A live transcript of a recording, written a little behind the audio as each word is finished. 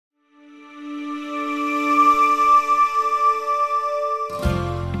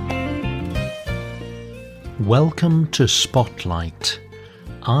Welcome to Spotlight.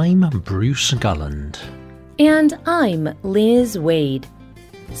 I'm Bruce Gulland. And I'm Liz Waid.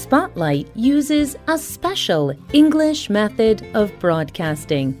 Spotlight uses a special English method of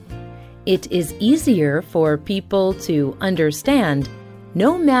broadcasting. It is easier for people to understand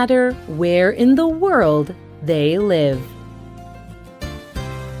no matter where in the world they live.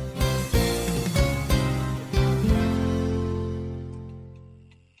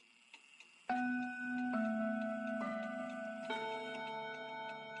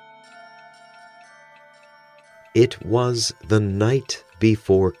 It was the night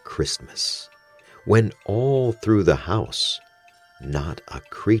before Christmas, when all through the house not a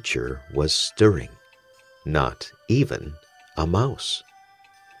creature was stirring, not even a mouse.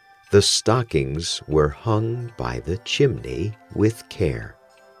 The stockings were hung by the chimney with care,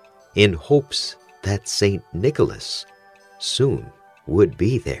 in hopes that St. Nicholas soon would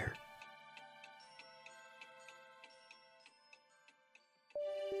be there.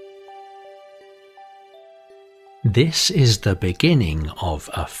 This is the beginning of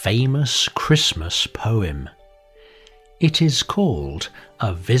a famous Christmas poem. It is called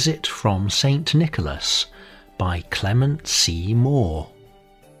A Visit from St. Nicholas by Clement C. Moore.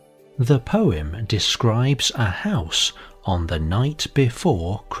 The poem describes a house on the night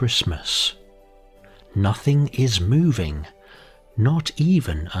before Christmas. Nothing is moving, not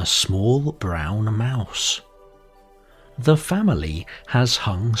even a small brown mouse. The family has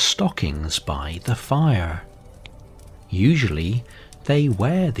hung stockings by the fire. Usually, they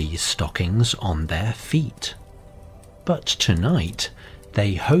wear these stockings on their feet. But tonight,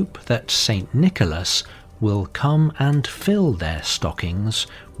 they hope that St. Nicholas will come and fill their stockings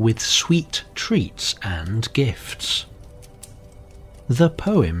with sweet treats and gifts. The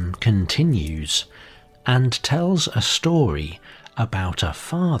poem continues and tells a story about a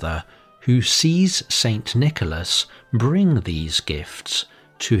father who sees St. Nicholas bring these gifts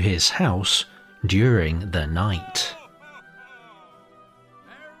to his house during the night.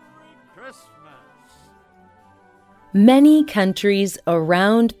 Many countries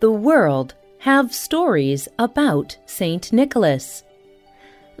around the world have stories about St. Nicholas.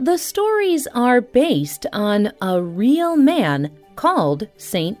 The stories are based on a real man called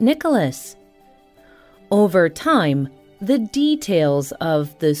St. Nicholas. Over time, the details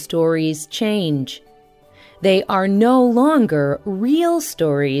of the stories change. They are no longer real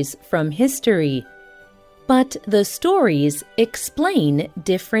stories from history, but the stories explain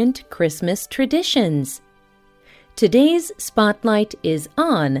different Christmas traditions. Today's spotlight is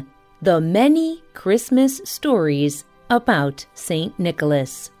on the many Christmas stories about St.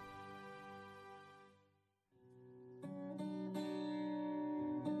 Nicholas.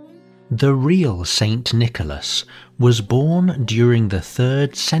 The real St. Nicholas was born during the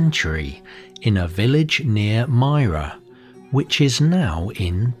 3rd century in a village near Myra, which is now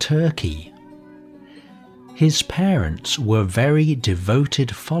in Turkey. His parents were very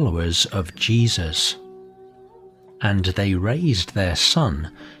devoted followers of Jesus, and they raised their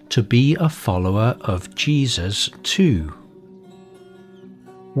son to be a follower of Jesus too.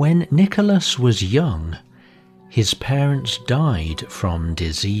 When Nicholas was young, his parents died from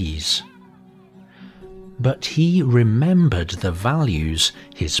disease. But he remembered the values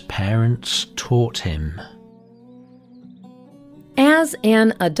his parents taught him. As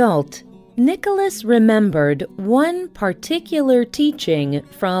an adult, Nicholas remembered one particular teaching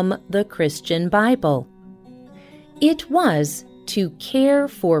from the Christian Bible. It was to care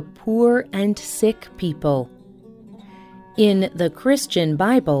for poor and sick people. In the Christian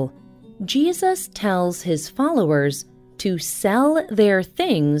Bible, Jesus tells his followers to sell their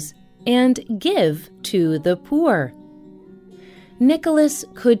things and give to the poor. Nicholas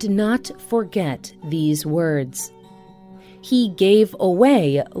could not forget these words. He gave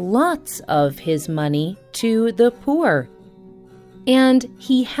away lots of his money to the poor, and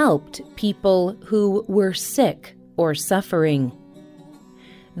he helped people who were sick or suffering.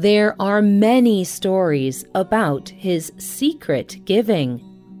 There are many stories about his secret giving.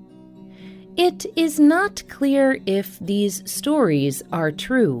 It is not clear if these stories are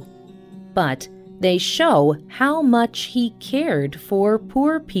true, but they show how much he cared for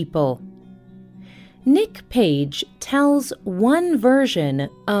poor people. Nick Page tells one version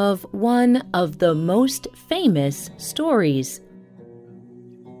of one of the most famous stories.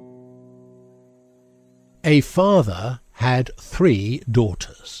 A father had 3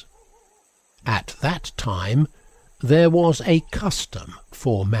 daughters. At that time, there was a custom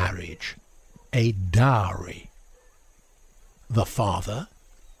for marriage, a dowry. The father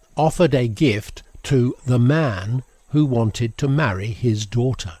offered a gift to the man who wanted to marry his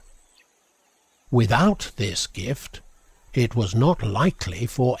daughter. Without this gift, it was not likely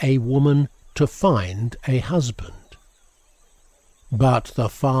for a woman to find a husband. But the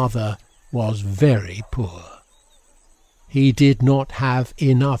father was very poor. He did not have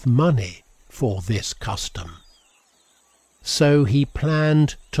enough money for this custom. So he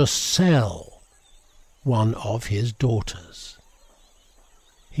planned to sell one of his daughters.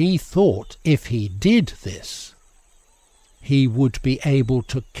 He thought if he did this, he would be able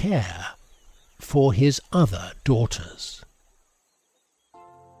to care for his other daughters.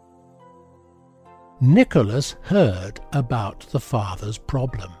 Nicholas heard about the father's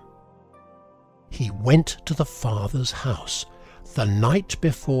problem. He went to the father's house the night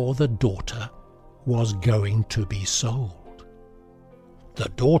before the daughter was going to be sold. The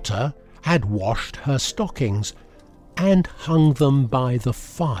daughter had washed her stockings and hung them by the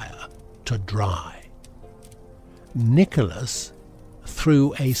fire to dry. Nicholas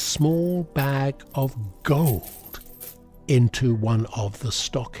threw a small bag of gold into one of the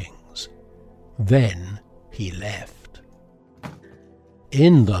stockings. Then he left.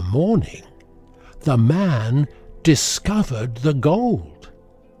 In the morning, the man discovered the gold.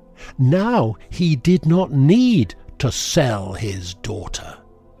 Now he did not need to sell his daughter.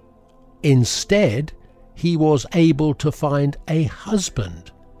 Instead, he was able to find a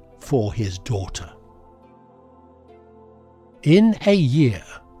husband for his daughter. In a year,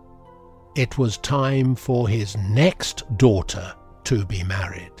 it was time for his next daughter to be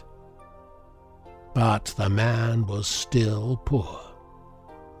married. But the man was still poor.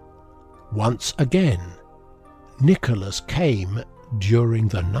 Once again, Nicholas came during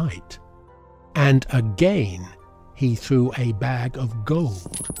the night, and again he threw a bag of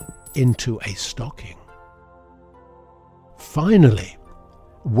gold into a stocking. Finally,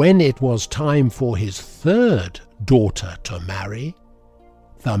 when it was time for his third daughter to marry,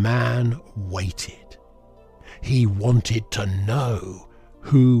 the man waited. He wanted to know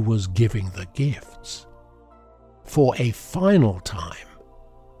who was giving the gifts. For a final time,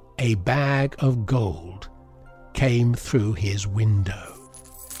 a bag of gold came through his window.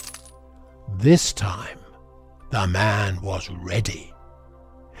 This time, the man was ready.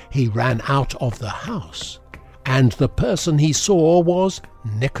 He ran out of the house, and the person he saw was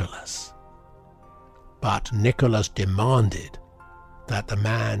Nicholas. But Nicholas demanded that the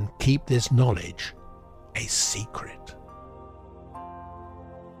man keep this knowledge a secret.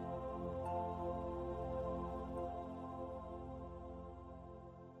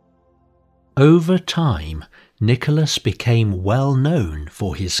 Over time, Nicholas became well known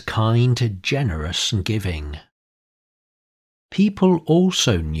for his kind, generous giving. People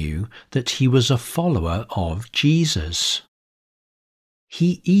also knew that he was a follower of Jesus.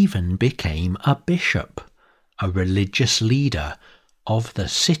 He even became a bishop, a religious leader of the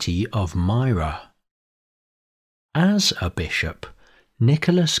city of Myra. As a bishop,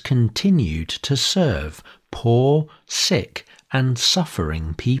 Nicholas continued to serve poor, sick, and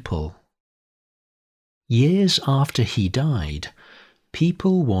suffering people. Years after he died,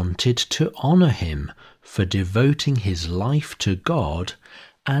 people wanted to honour him for devoting his life to God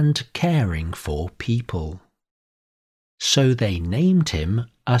and caring for people. So they named him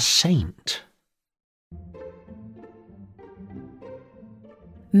a saint.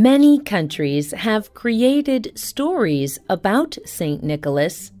 Many countries have created stories about Saint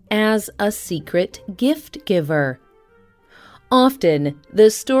Nicholas as a secret gift giver. Often, the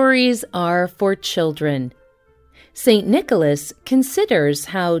stories are for children. Saint Nicholas considers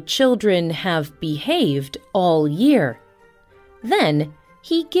how children have behaved all year. Then,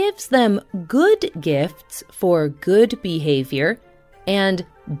 he gives them good gifts for good behavior and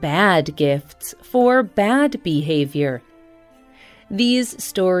bad gifts for bad behavior. These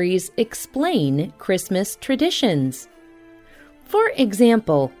stories explain Christmas traditions. For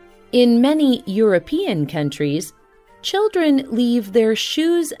example, in many European countries, children leave their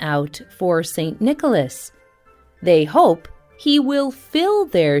shoes out for Saint Nicholas. They hope he will fill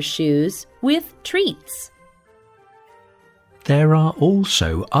their shoes with treats. There are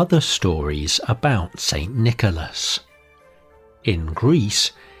also other stories about Saint Nicholas. In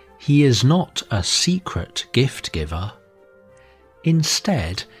Greece, he is not a secret gift giver.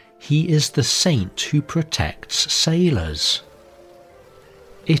 Instead, he is the saint who protects sailors.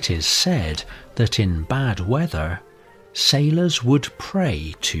 It is said that in bad weather, sailors would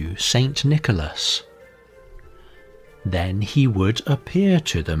pray to Saint Nicholas. Then he would appear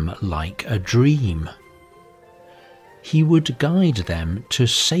to them like a dream. He would guide them to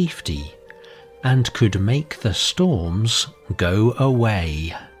safety and could make the storms go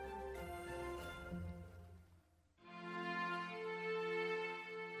away.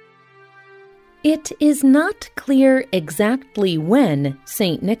 It is not clear exactly when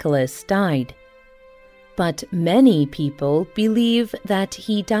St. Nicholas died, but many people believe that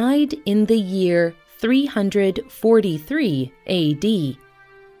he died in the year 343 AD.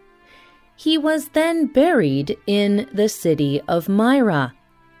 He was then buried in the city of Myra.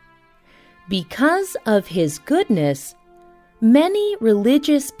 Because of his goodness, many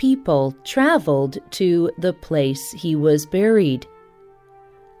religious people traveled to the place he was buried.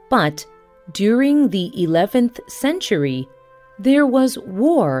 But during the 11th century, there was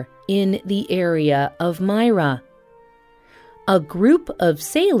war in the area of Myra. A group of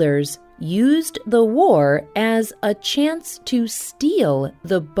sailors used the war as a chance to steal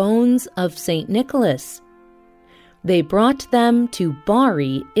the bones of St. Nicholas. They brought them to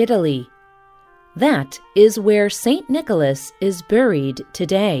Bari, Italy. That is where St. Nicholas is buried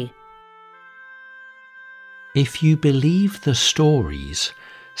today. If you believe the stories,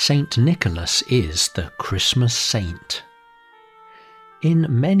 St. Nicholas is the Christmas saint. In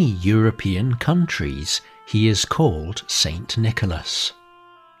many European countries, he is called St. Nicholas.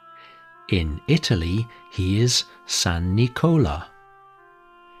 In Italy, he is San Nicola.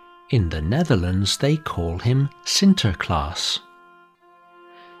 In the Netherlands, they call him Sinterklaas.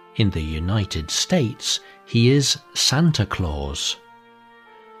 In the United States, he is Santa Claus.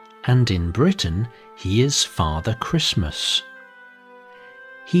 And in Britain, he is Father Christmas.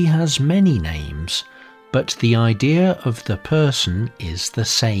 He has many names, but the idea of the person is the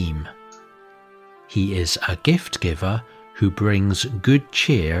same. He is a gift giver who brings good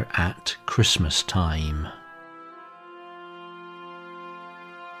cheer at Christmas time.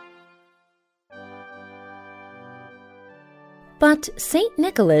 But St.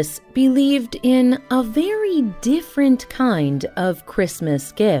 Nicholas believed in a very different kind of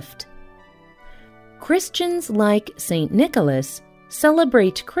Christmas gift. Christians like St. Nicholas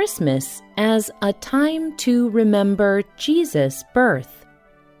celebrate Christmas as a time to remember Jesus' birth.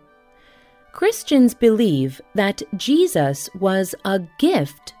 Christians believe that Jesus was a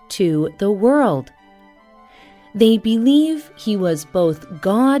gift to the world. They believe he was both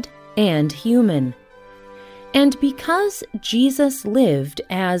God and human. And because Jesus lived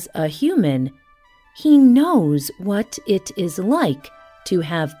as a human, he knows what it is like to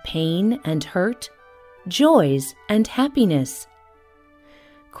have pain and hurt, joys and happiness.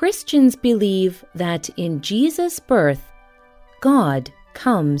 Christians believe that in Jesus' birth, God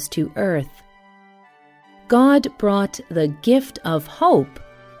comes to earth. God brought the gift of hope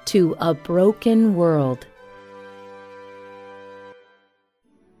to a broken world.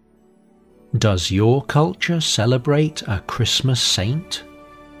 Does your culture celebrate a Christmas saint?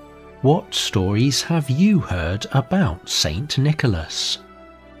 What stories have you heard about St. Nicholas?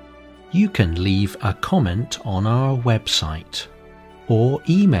 You can leave a comment on our website or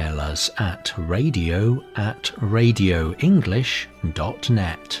email us at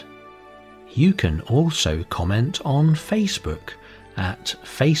radio@radioenglish.net. You can also comment on Facebook at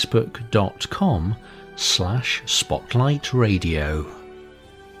facebook.com/spotlightradio.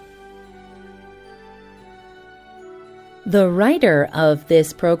 The writer of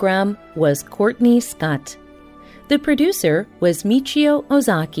this program was Courtney Scott. The producer was Michio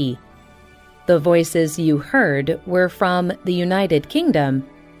Ozaki. The voices you heard were from the United Kingdom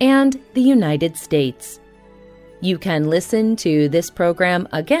and the United States. You can listen to this program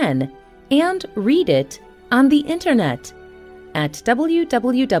again and read it on the internet at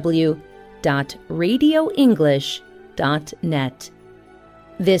www.radioenglish.net.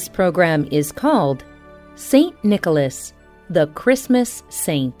 This program is called St. Nicholas, the Christmas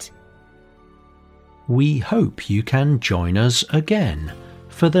Saint. We hope you can join us again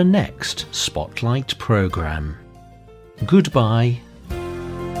for the next Spotlight program. Goodbye.